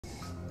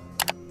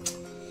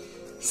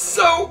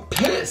So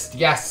pissed!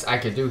 Yes, I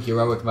could do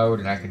heroic mode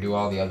and I could do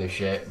all the other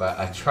shit, but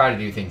I try to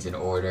do things in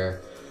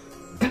order.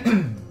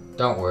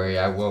 Don't worry,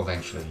 I will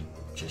eventually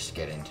just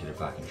get into the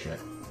fucking shit.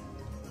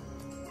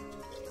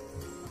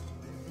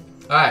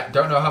 Alright,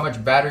 don't know how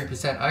much battery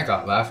percent I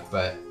got left,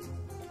 but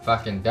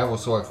fucking Devil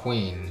Sword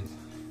Queen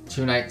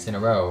 2 nights in a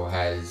row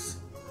has,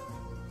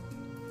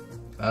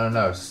 I don't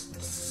know,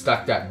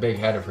 stuck that big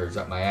head of hers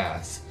up my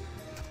ass.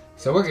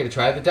 So we're gonna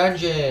try the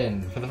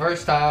dungeon! For the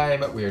first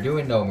time, we are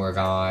doing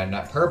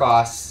Gnomeragon. Per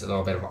boss, a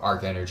little bit of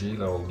arc energy, a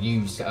little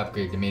used to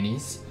upgrade the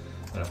minis.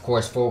 And of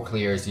course, full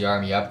clear is the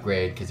army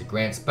upgrade because it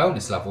grants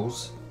bonus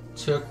levels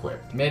to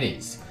equipped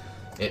minis.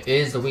 It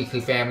is the weekly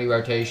family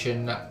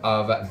rotation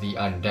of the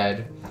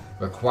undead.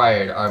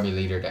 Required army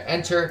leader to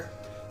enter.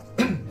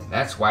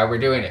 That's why we're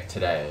doing it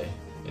today.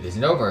 It is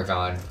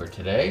Gnomeragon for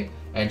today.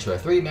 Enter a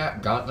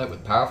 3-map gauntlet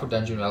with powerful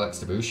dungeon relics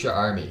to boost your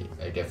army.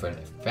 A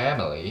different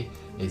family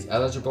is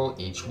eligible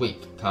each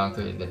week.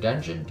 Conquer the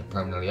dungeon to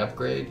permanently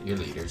upgrade your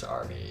leader's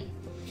army.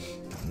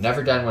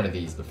 Never done one of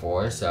these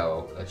before,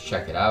 so let's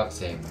check it out.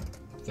 Same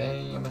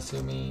thing, I'm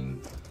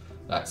assuming.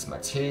 That's my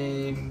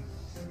team.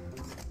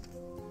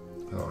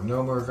 Oh,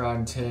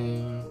 Gnomeragon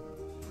team.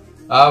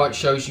 Oh, it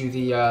shows you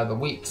the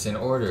weeks in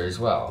order as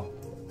well.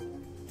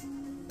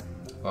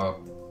 Well,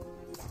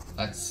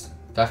 that's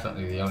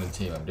definitely the only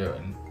team I'm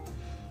doing.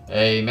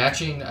 A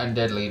matching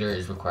undead leader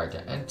is required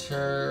to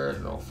enter.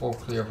 Little full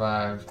clear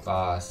vibes,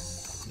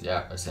 boss.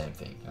 Yeah, the same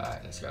thing.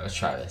 Alright, let's go. Let's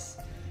try this.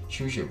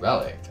 Choose your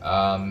relic.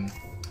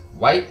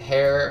 White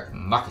hair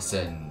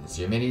moccasins.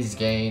 Your minis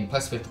gain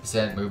plus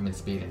 50% movement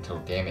speed until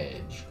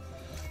damage.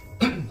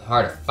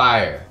 Heart of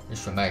Fire.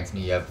 This reminds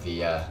me of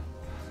the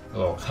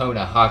little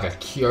Konohaga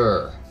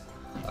Cure.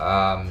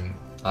 On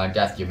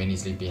death, your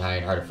minis leave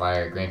behind Heart of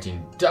Fire,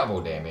 granting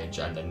double damage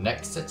on the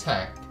next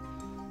attack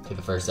to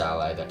the first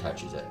ally that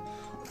touches it.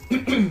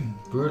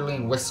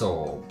 Brutaling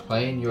Whistle.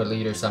 Playing your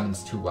leader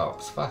summons 2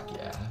 whelps. Fuck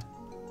yeah.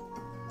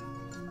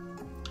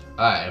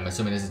 Alright, I'm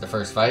assuming this is the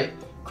first fight.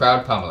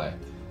 Crowd Pummeler.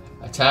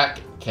 Attack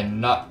can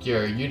knock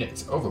your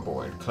units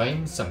overboard.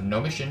 Claim some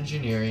gnomish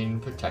engineering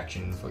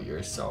protection for your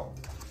assault.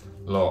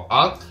 Little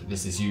Ankh.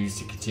 This is used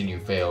to continue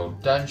failed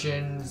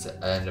dungeons.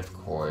 And of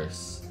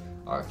course,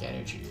 Arc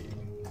Energy.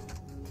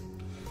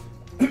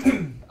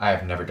 I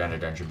have never done a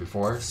dungeon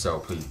before, so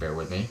please bear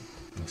with me.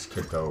 This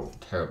could go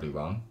terribly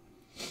wrong.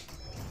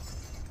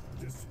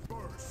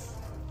 Disperse.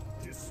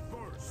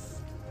 Disperse.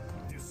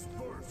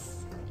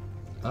 Disperse.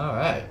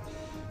 Alright.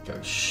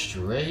 Go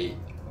straight,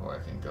 or I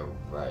can go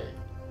right.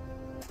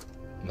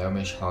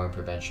 Gnomish Harm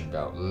Prevention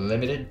Belt.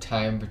 Limited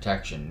time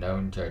protection,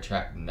 known to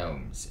attract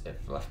gnomes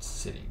if left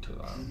sitting too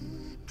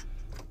long.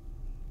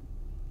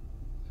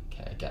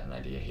 Okay, I got an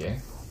idea here.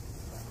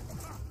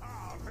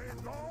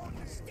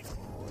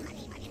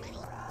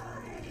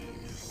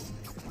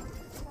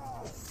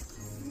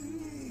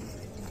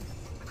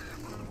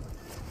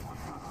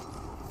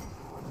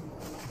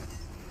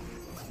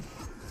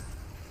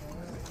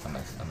 I'm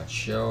gonna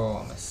chill,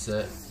 I'm gonna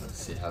sit, let's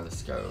see how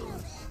this goes.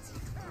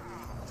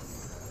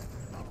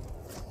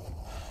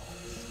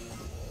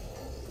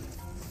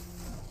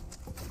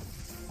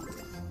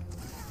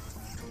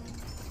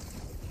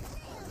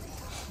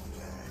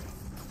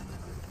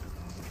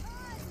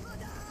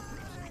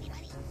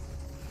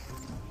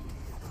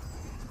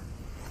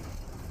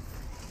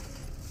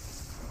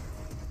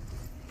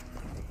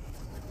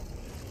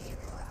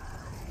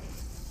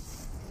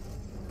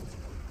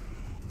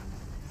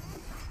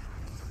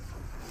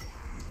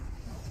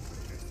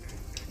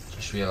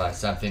 Realize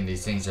something,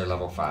 these things are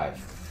level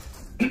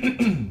 5.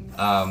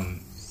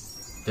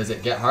 Does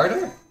it get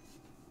harder?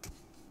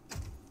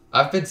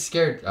 I've been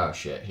scared. Oh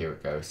shit, here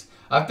it goes.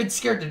 I've been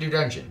scared to do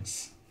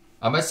dungeons.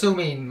 I'm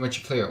assuming once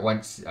you clear it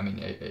once, I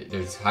mean,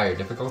 there's higher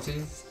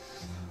difficulties.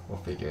 We'll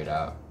figure it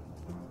out.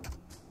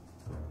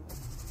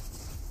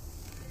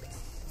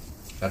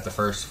 Got the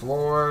first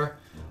floor.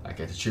 I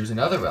get to choose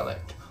another relic.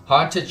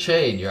 Haunted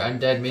Chain. Your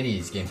undead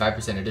minis gain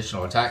 5%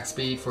 additional attack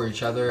speed for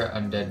each other.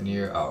 Undead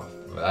near. Oh,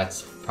 well,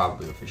 that's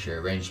probably for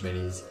sure. Ranged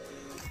minis.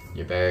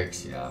 Your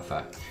barracks. You know,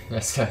 fuck.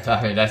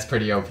 I mean, that's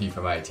pretty OP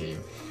for my team.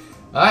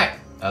 Alright.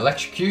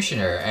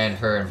 Electrocutioner and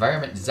her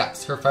environment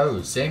zaps her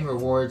foes. Same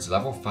rewards.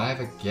 Level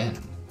 5 again.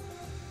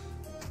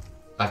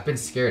 I've been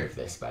scared of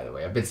this, by the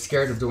way. I've been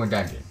scared of doing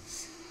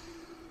dungeons.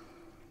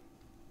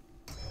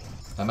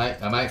 I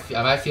might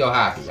feel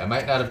happy. I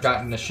might not have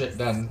gotten the shit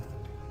done.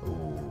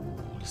 Ooh.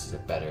 This is a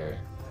better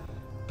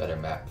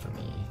map for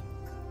me.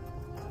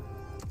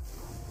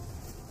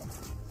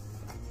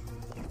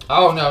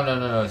 Oh,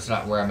 no, it's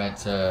not where I meant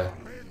to...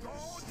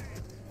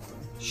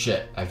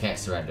 Shit, I can't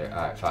surrender.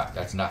 Alright, fuck,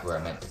 that's not where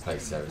I meant to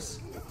place those.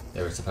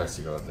 They were supposed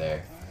to go up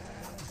there.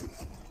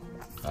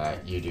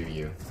 Alright, you do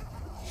you.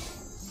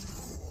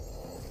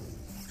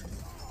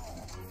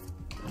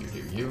 You do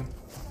you.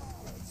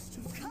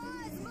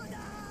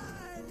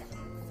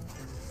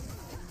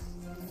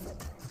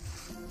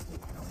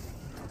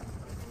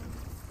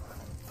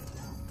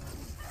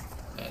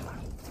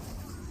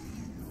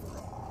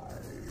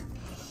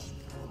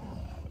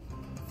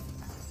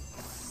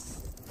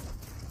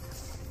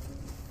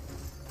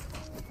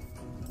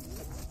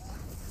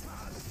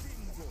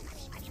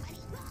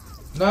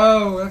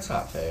 No, that's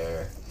not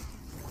fair.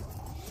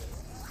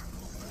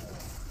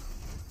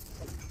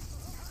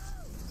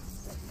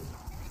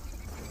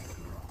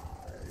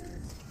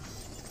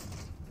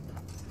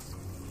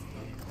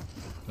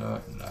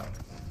 No, no.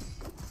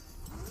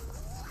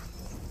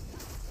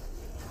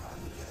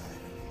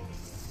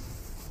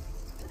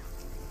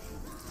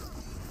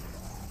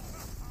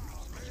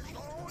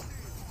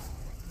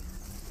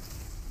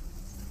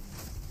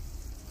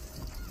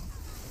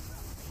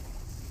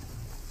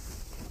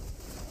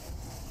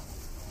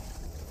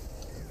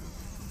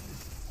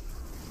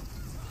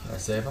 Can I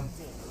save him?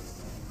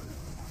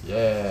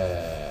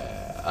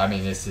 Yeah. I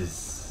mean, this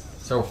is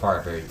so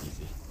far very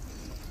easy.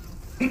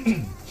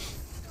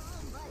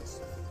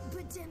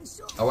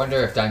 I wonder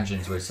if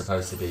dungeons were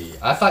supposed to be...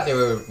 I thought they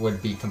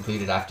would be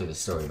completed after the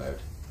story mode.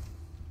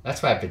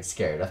 That's why I've been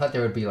scared. I thought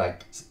there would be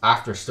like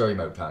after story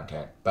mode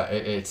content. But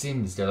it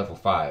seems they're level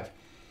 5.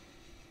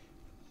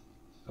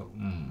 Oh,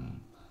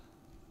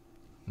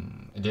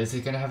 Is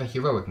it going to have a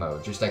heroic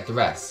mode? Just like the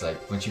rest.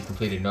 Like once you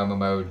completed normal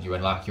mode, you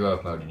unlock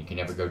heroic mode and you can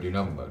never go do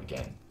normal mode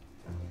again.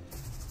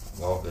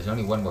 Well, there's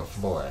only one more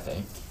floor, I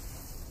think.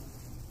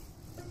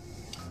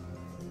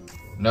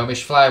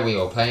 Gnomish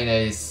Flywheel. Playing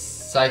a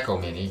Cycle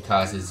Mini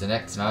causes the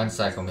next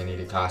non-Cycle Mini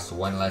to cost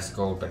 1 less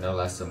gold, but no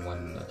less than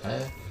 1.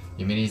 Okay.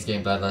 Your minis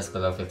gain bloodlust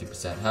below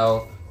 50%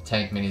 health.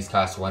 Tank minis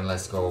cost 1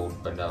 less gold,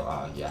 but no.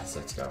 Oh, yes,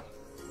 let's go.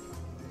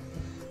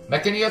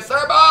 Mechania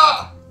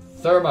Therma!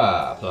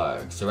 Therma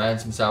plug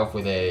surrounds himself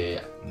with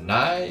a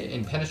nigh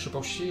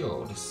impenetrable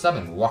shield.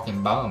 Summon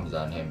walking bombs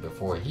on him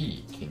before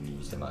he can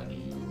use them on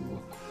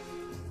you.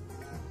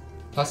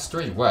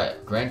 +3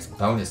 what? Grants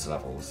bonus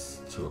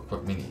levels to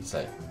equip minis.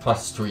 Like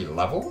 +3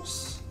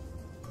 levels?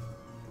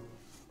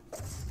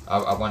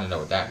 I want to know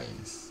what that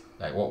means.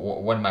 Like,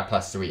 what am I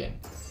 +3 in?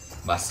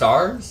 My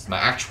stars? My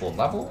actual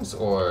levels?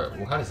 Or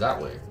well, how does that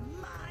work?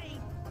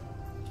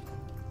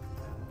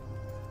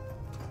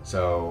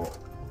 So,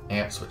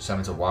 amp switch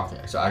summons a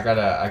walking. So I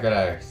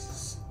gotta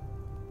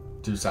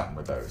do something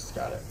with those.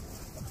 Got it.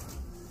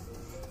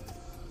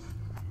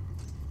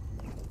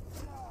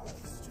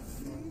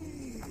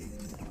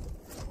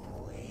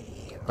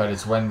 But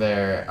it's when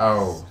they're...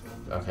 Oh,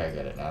 okay, I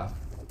get it now.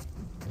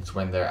 It's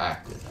when they're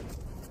active.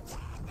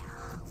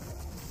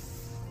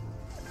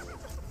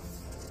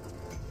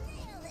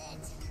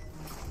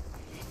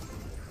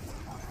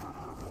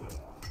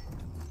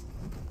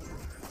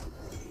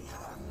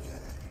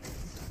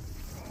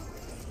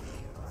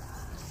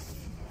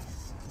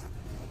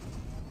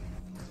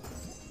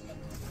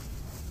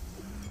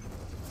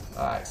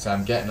 Alright, so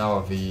I'm getting all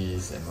of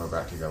these and we're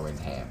about to go in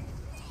ham.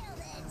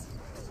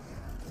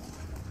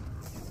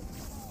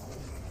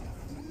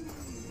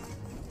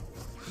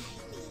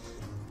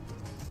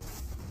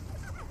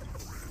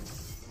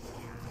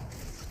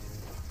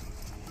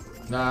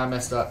 Nah, I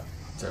messed up.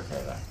 It's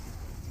okay though.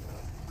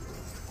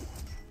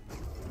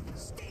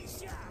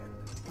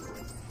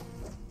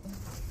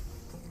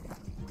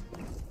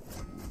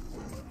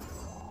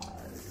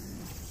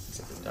 It's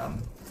a bit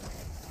dumb.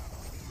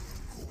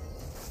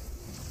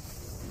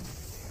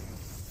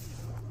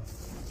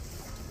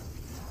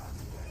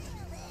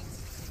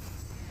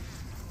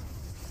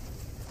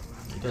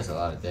 He does a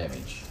lot of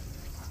damage.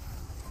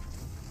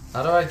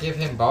 How do I give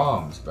him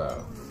bombs,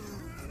 bro?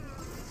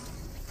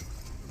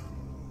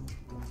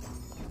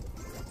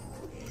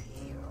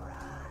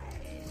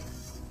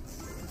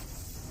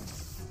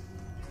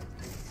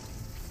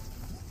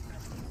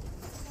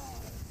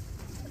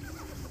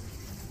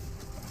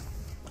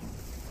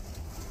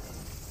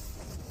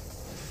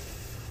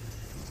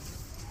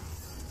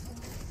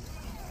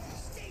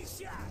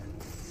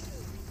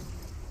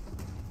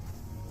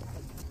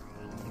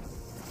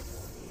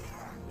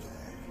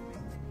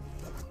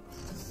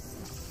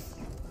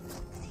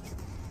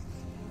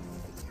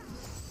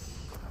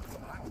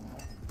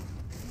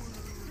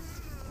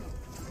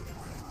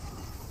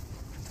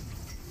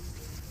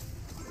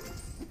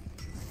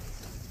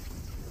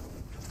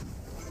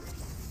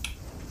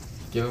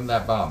 Give him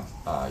that bomb.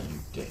 Aw, you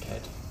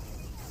dickhead.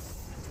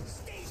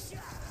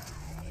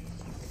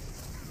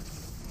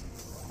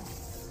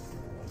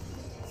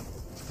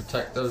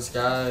 Protect those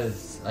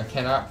guys. I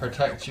cannot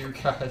protect you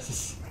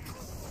guys.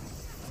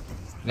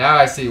 Now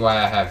I see why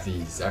I have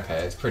these. Okay,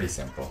 it's pretty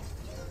simple.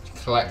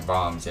 Collect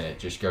bombs and it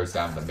just goes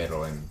down the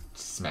middle and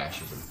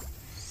smashes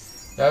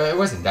them. It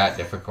wasn't that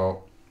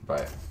difficult,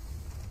 but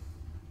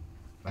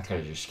I could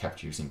have just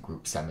kept using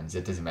group summons.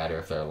 It doesn't matter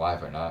if they're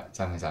alive or not. As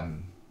long as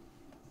I'm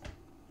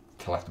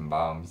collecting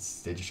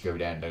bombs, they just go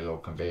down the little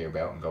conveyor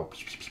belt and go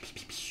pew, pew, pew,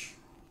 pew, pew.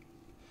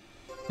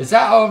 Is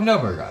that all of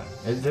Gnomeragon?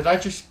 Did I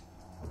just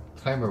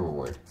claim a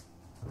reward?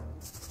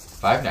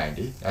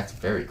 590, that's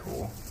very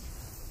cool.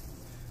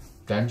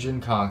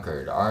 Dungeon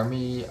conquered,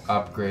 army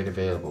upgrade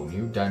available,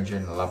 new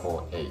dungeon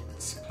level 8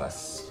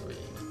 +3.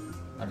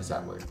 How does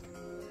that work?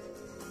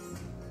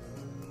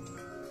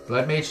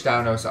 Blood Mage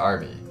Thanos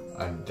army,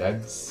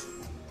 undeads.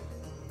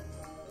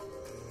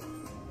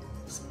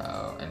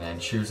 Oh, and then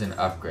choose an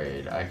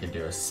upgrade. I can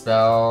do a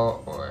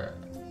spell or...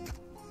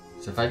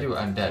 So if I do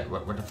undead,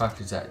 what the fuck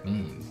does that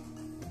mean?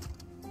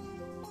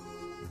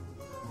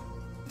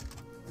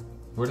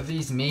 What do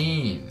these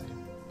mean?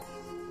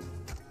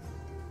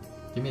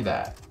 Give me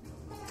that.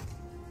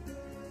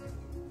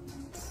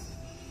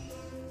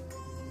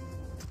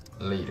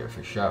 Leader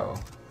for show.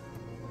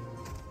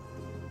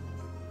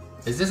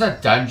 Is this a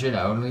dungeon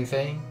only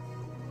thing?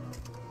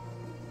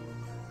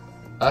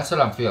 That's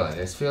what I'm feeling.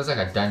 This feels like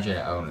a dungeon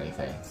only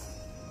thing.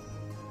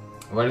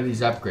 What do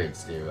these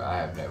upgrades do? I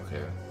have no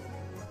clue.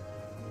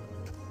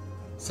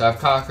 So I've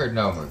conquered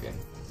Gnomeragon.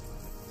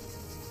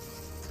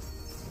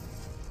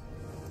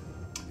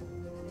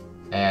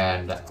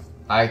 And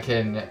I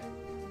can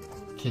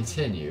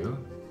continue.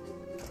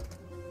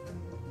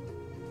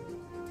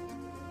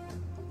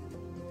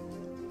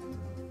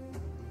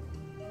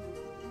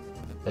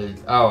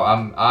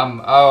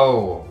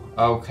 Oh,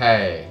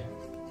 okay.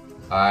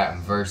 Alright,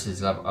 I'm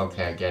versus level,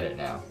 okay, I get it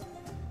now.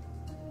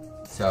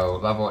 So,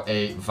 level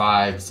 8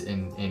 vibes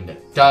in the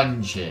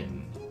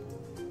dungeon.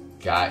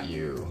 Got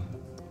you.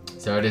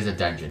 So it is a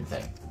dungeon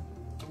thing.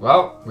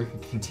 Well, we can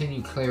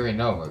continue clearing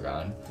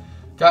Gnomeragon.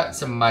 Got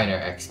some minor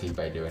XP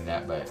by doing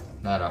that, but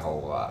not a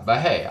whole lot. But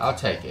hey, I'll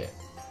take it.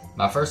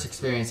 My first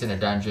experience in a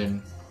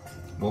dungeon.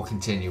 We'll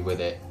continue with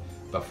it.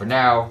 But for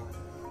now,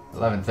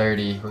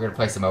 11:30, we're going to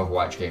play some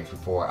Overwatch games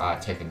before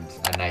taking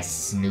a nice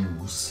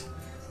snooze.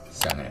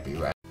 So I'm going to be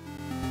right